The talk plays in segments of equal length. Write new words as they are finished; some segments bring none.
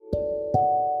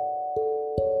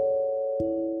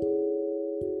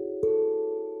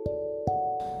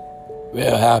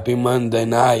Well, happy Monday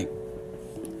night.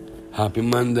 Happy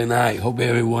Monday night. Hope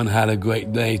everyone had a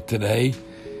great day today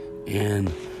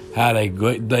and had a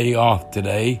great day off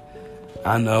today.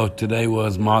 I know today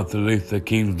was Martin Luther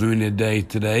King Jr. Day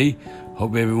today.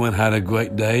 Hope everyone had a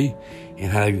great day and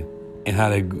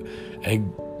had a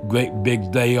great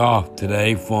big day off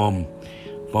today from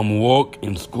work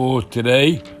and school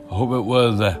today. I hope it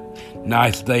was a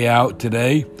nice day out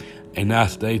today, and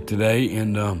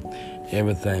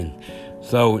everything.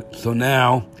 So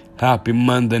now, happy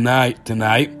Monday night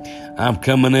tonight. I'm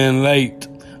coming in late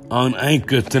on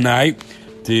Anchor tonight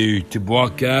to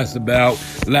broadcast about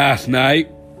last night.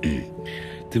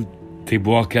 to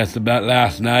broadcast about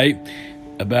last night,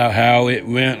 about how it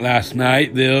went last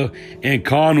night there in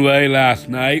Conway last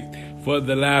night for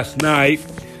the last night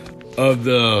of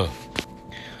the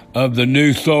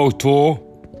New Soul Tour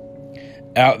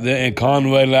out there in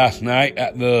Conway last night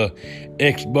at the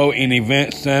Expo and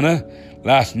Event Center.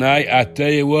 Last night, I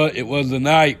tell you what, it was a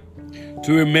night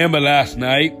to remember last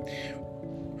night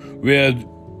where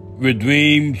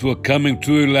dreams were coming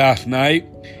true last night,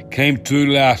 came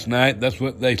true last night. That's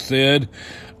what they said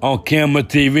on camera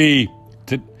TV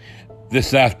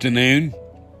this afternoon,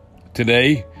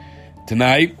 tonight.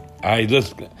 I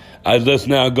just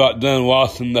now got done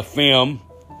watching the film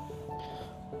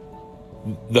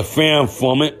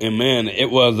from it, and man, it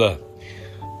was a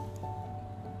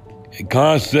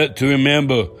concert to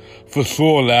remember for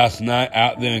sure last night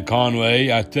out there in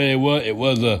Conway. I tell you what, it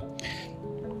was a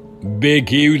big,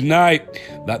 huge night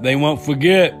that they won't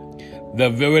forget.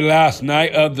 The very last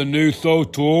night of the New Soul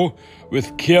Tour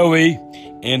with Kelly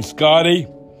and Scotty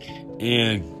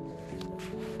and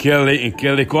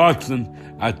Kelly Clarkson.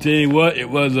 I tell you what,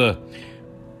 it was a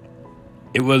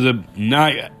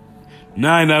night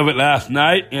of it last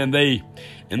night, and they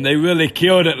really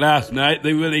killed it last night.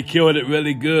 They really killed it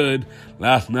really good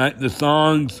last night. The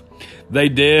songs they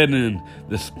did, and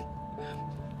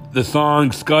the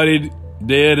songs Scotty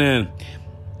did, and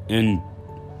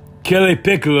Kelly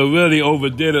Pickler really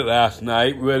overdid it last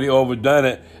night, really overdone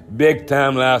it big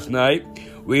time last night.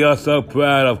 We are so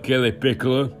proud of Kelly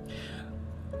Pickler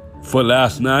for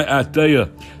last night. I tell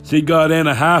you, she got in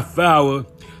a half-hour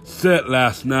set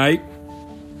last night.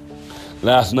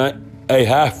 A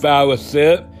half-hour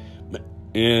set,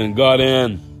 and got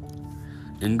in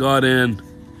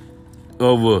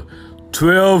over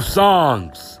 12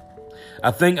 songs.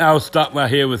 I think I'll stop right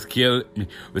here with Kelly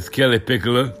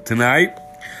Pickler tonight.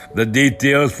 The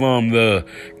details from the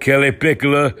Kelly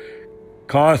Pickler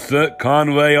concert,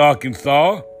 Conway,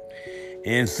 Arkansas.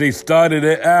 And she started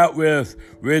it out with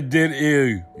Where Did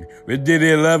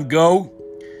Your Love Go?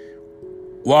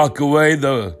 Walk Away,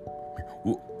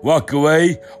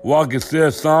 Walk and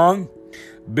Sing Song.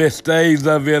 Best Days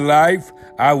of Your Life,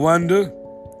 I Wonder.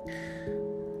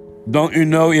 Don't You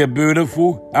Know You're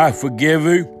Beautiful? I Forgive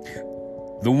You.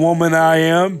 The Woman I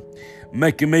Am,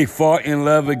 Making Me Fall in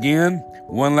Love Again.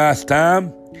 One Last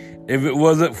Time. If It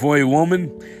Wasn't for a Woman,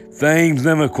 Things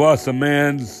Never Cross a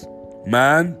Man's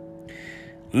Mind.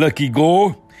 Lucky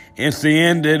Gore. And she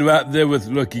ended right there with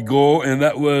Lucky Gore, and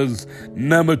that was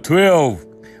number 12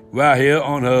 right here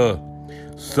on her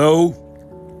show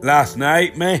last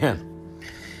night, man.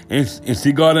 And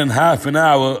she got in half an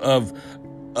hour of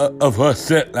her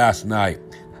set last night.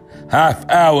 Half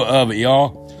hour of it,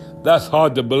 y'all. That's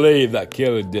hard to believe that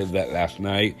Kelly did that last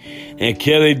night. And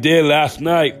Kelly did last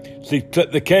night. She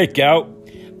took the cake out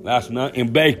last night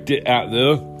and baked it out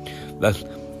there.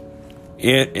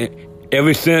 And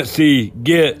ever since she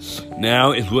gets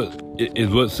now is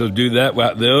what she'll do that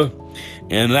right there.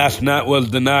 And last night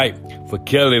was the night for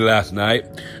Kelly last night.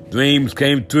 Dreams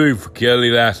came true for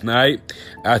Kelly last night.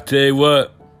 I tell you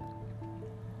what,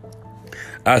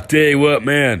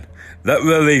 man, that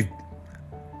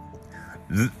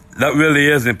really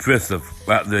is impressive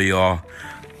right there, y'all.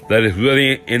 That is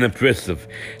really impressive.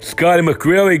 Scotty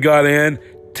McCreery got in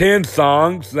 10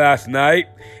 songs last night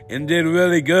and did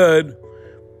really good.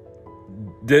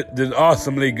 Did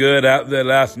awesomely good out there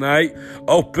last night.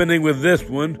 Opening with this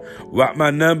one, Write My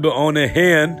Number on a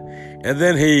Hand. And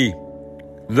then he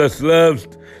just loves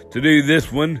to do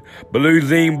this one,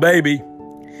 Bluesine Baby.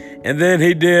 And then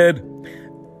he did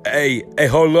a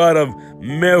whole lot of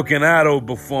American Idol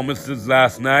performances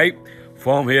last night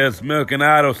from his American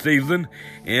Idol season,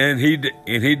 and he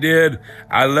did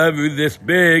I Love You This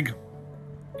Big,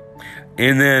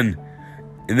 and then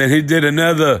he did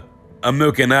another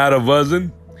American Idol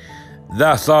version,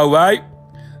 That's All Right,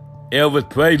 Elvis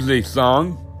Presley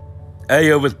song,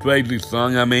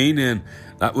 and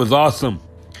that was awesome.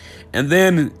 And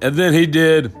then he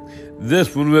did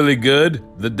this one really good,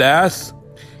 The Das,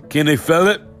 Can You Feel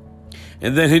It?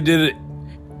 And then he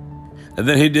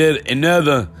did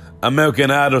another American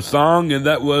Idol song, and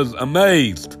that was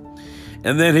Amazed.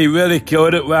 And then he really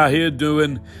killed it right here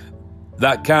doing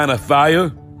That Kind of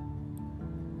Fire.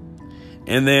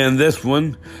 And then this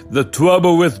one, The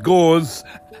Trouble with Gores.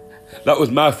 That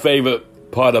was my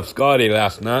favorite part of Scotty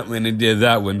last night when he did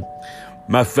that one.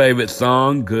 My favorite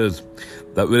song, because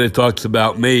that really talks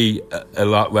about me a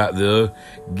lot right there,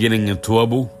 getting in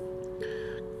trouble.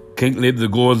 Can't leave the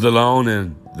Gores alone,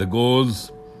 and the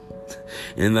Gores,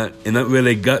 and that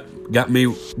really got me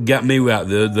right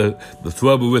there. The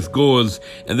Trouble with Gores,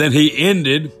 and then he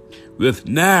ended with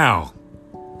Now,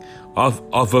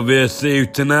 off of his See You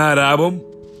Tonight album.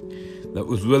 That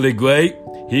was really great.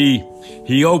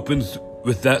 He opens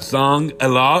with that song a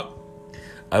lot,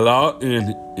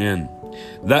 and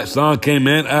that song came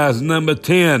in as number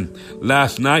 10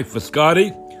 last night for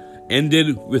Scotty.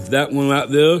 Ended with that one out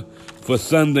there for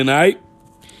Sunday night.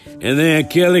 And then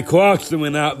Kelly Clarkson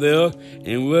went out there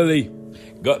and really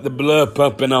got the blood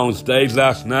pumping on stage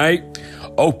last night,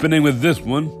 opening with this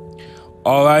one,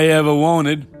 All I Ever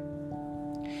Wanted.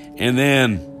 And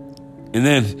then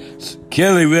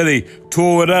Kelly really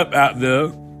tore it up out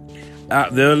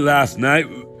there last night,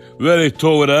 really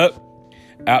tore it up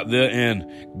out there and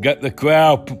got the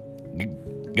crowd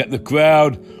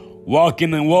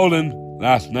walking and rolling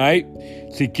last night.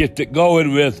 She kept it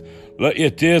going with Let Your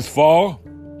Tears Fall.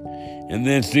 And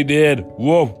then she did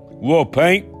War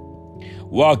Paint,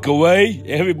 Walk Away.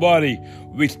 Everybody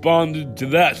responded to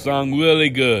that song really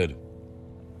good.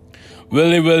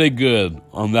 Really, really good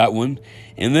on that one.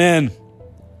 And then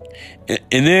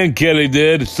Kelly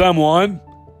did Someone.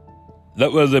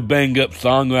 That was a bang-up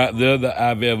song right there that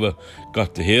I've ever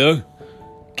got to hear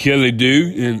Kelly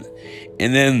do.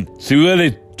 And then she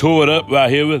really tore it up right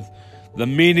here with The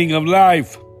Meaning of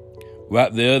Life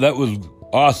right there. That was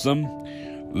awesome.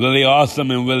 Really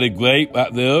awesome and really great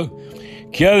right there.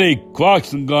 Kelly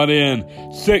Clarkson got in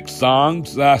 6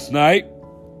 songs last night,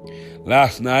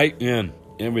 and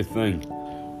everything.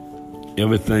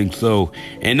 So,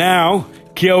 and now,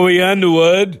 Carrie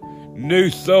Underwood, new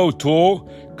soul tour,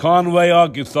 Conway,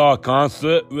 Arkansas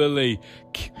concert, really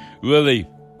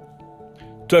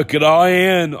took it all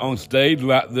in on stage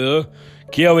right there.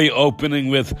 Carrie opening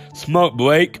with Smoke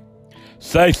Break,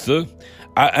 Sacer,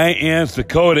 I Ain't in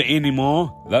Dakota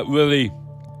Anymore. That really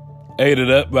ate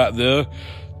it up right there.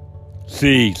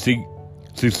 She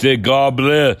said God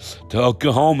bless to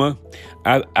Oklahoma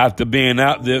after being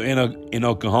out there in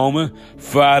Oklahoma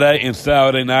Friday and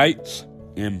Saturday nights,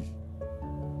 and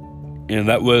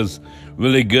that was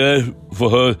really good for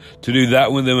her to do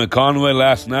that one. Then with Conway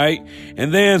last night,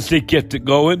 and then she kept it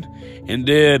going and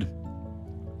did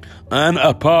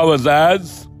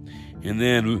Unapologize. And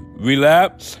then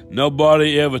Relapse,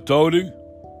 Nobody Ever Told You.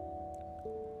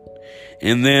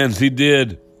 And then she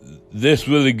did this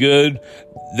really good.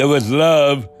 There was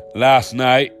Love last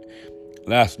night.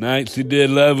 She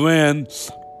did Love Wins.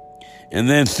 And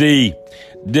then she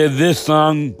did this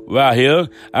song right here,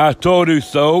 I Told You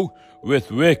So, with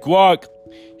Rick Rock.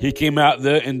 He came out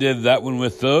there and did that one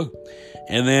with her.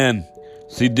 And then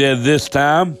she did This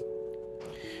Time.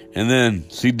 And then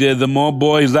she did The More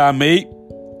Boys I Meet.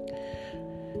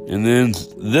 And then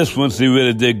this one she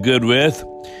really did good with.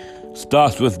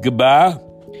 Starts with Goodbye.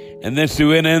 And then she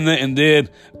went in there and did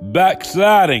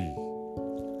Backsliding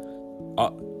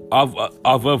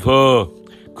off of her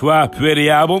Cry Pretty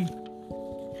album.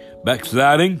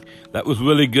 Backsliding. That was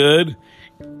really good.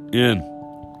 And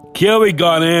Kelly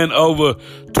got in over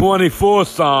 24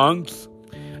 songs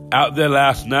out there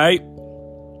last night.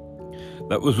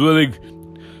 That was really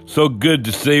so good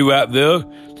to see right there.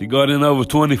 She got in over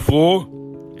 24.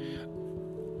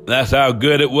 That's how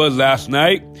good it was last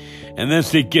night. And then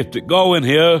she kept it going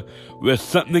here with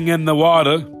Something in the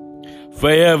Water,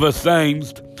 Forever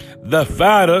Sings, The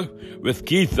Fighter with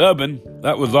Keith Urban.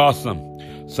 That was awesome.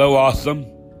 So awesome.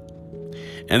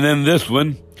 And then this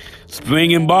one,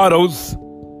 Springing Bottles.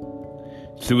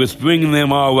 She was springing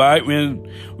them all right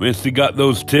when she got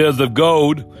those tears of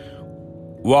gold,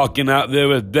 walking out there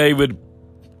with David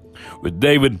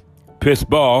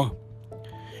Pissball.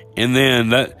 And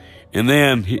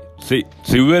then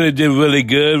she really did really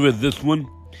good with this one,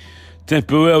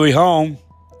 Temporary Home.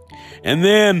 And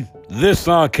then this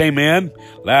song came in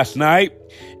last night,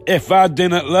 If I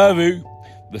Didn't Love You,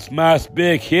 the Smash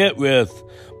Big hit with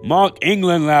Mark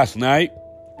England last night.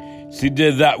 She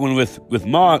did that one with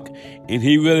Mark, and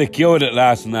he really killed it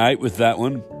last night with that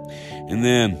one. And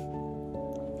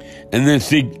then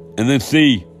she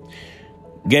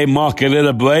gave Mark a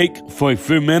little break for a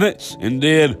few minutes and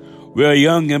did We're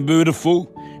Young and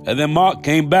Beautiful. And then Mark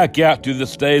came back out to the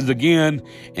stage again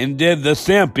and did the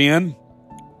Champion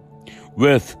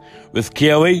with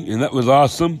Kelly, and that was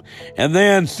awesome. And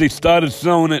then she started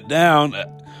slowing it down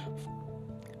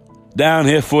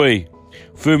here for a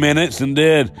few minutes and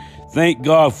did Thank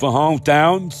God for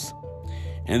Hometowns.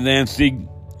 And then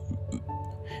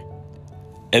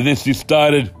she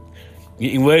started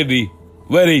getting ready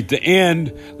to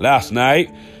end last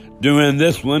night doing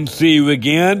this one, See You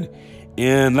Again,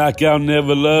 and Like I'll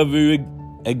Never Love You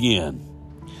Again.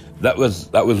 That was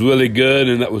really good,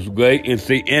 and that was great. And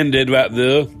she ended right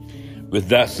there with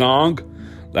that song,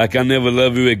 Like I'll Never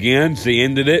Love You Again. She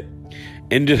ended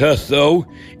her show.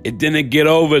 It didn't get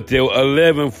over till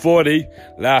 11:40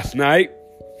 last night.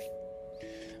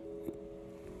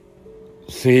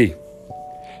 She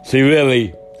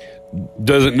really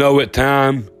doesn't know what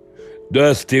time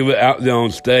does to out there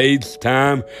on stage.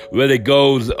 Time really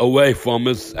goes away from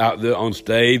us out there on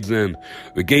stage, and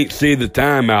we can't see the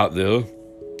time out there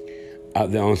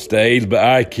on stage. But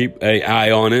I keep an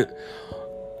eye on it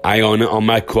on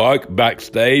my clock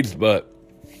backstage. But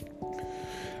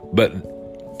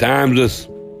time just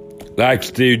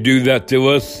likes to do that to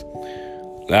us,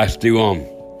 likes to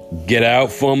get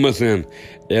out from us and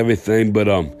everything. But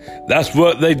that's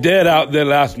what they did out there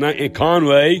last night in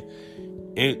Conway.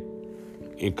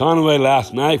 In Conway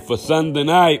last night for Sunday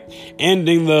night,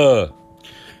 ending the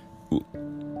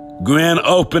grand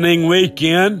opening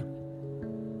weekend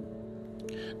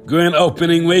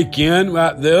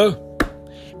right there,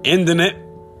 ending it,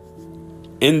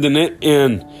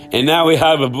 and now we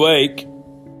have a break.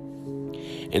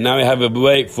 And now we have a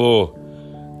break for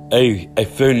a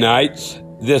few nights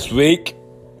this week.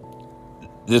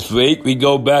 This week we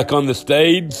go back on the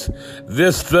stage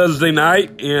this Thursday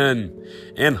night in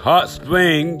Hot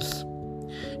Springs,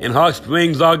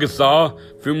 Arkansas. A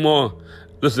few more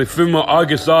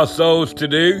Arkansas shows to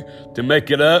do to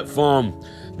make it up from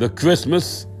the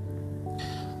Christmas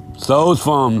shows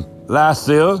from last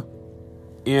year,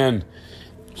 and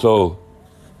so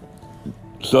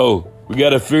we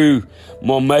got a few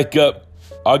more makeup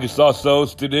Arkansas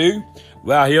shows to do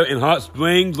right here in Hot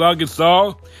Springs,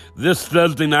 Arkansas, this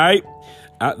Thursday night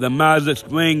at the Magic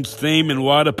Springs Theme and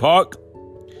Water Park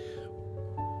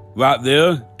right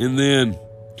there. And then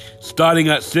starting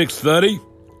at 6:30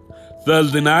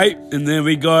 Thursday night, and then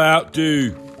we go out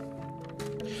to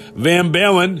Van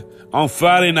Buren on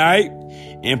Friday night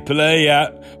and play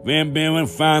at Van Buren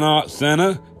Fine Arts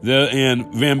Center there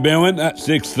in Van Buren at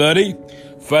 6:30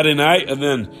 Friday night. And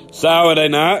then Saturday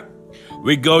night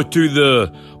we go to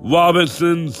the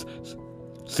Robinson's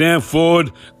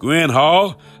Sanford Grand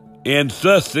Hall in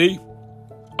Sussy,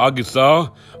 Arkansas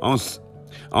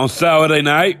on Saturday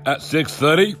night at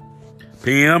 6:30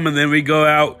 p.m. And then we go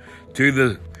out to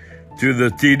the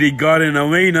TD Garden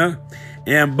Arena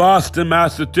in Boston,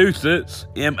 Massachusetts,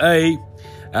 MA,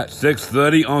 at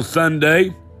 6:30 on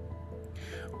Sunday.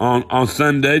 On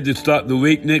Sunday to start the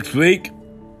week next week.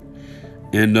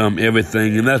 And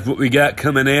everything. And that's what we got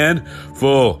coming in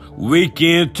for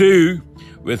weekend 2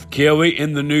 with Carrie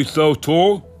in the New Soul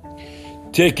Tour.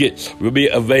 Tickets will be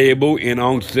available and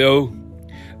on sale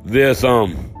this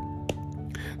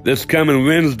coming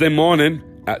Wednesday morning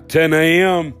at 10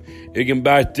 a.m. You can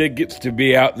buy tickets to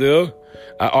be out there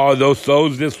at all those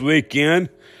shows this weekend,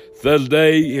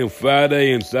 Thursday and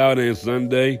Friday and Saturday and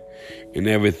Sunday and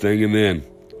everything.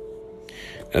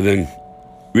 And then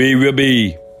we will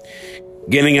be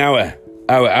getting our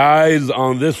eyes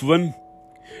on this one,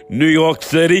 New York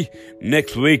City,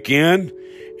 next weekend.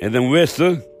 And then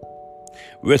Worcester,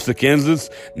 Kansas,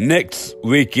 next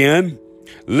weekend.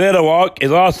 Little Rock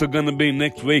is also going to be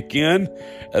next weekend.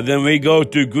 And then we go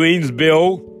to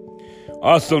Greensboro,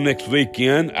 also next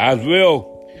weekend as well.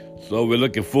 So we're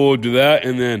looking forward to that.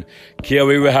 And then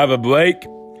Carrie will have a break.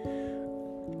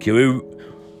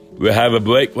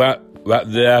 Right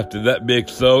there after that big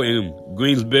show in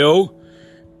Greensboro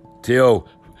till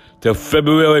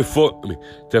February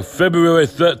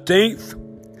 13th.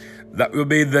 That will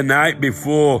be the night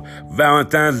before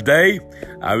Valentine's Day.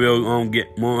 I will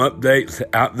get more updates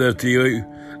out there to you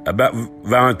about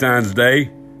Valentine's Day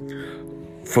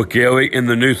for Carrie in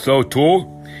the New Soul Tour,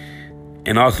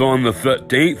 and also on the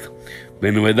 13th. But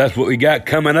anyway, that's what we got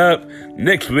coming up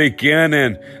next weekend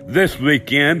and this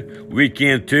weekend,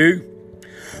 weekend 2.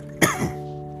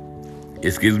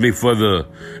 Excuse me, for the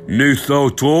New Soul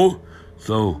Tour.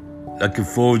 So looking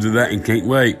forward to that and can't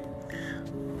wait.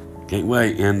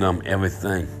 And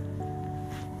everything.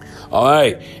 All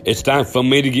right, it's time for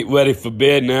me to get ready for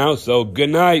bed now. So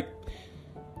good night.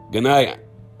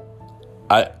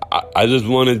 I just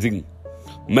wanted to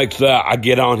make sure I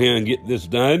get on here and get this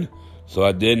done. So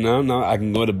I did. Now I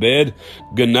can go to bed.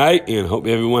 Good night, and hope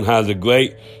everyone has a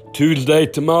great Tuesday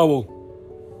tomorrow.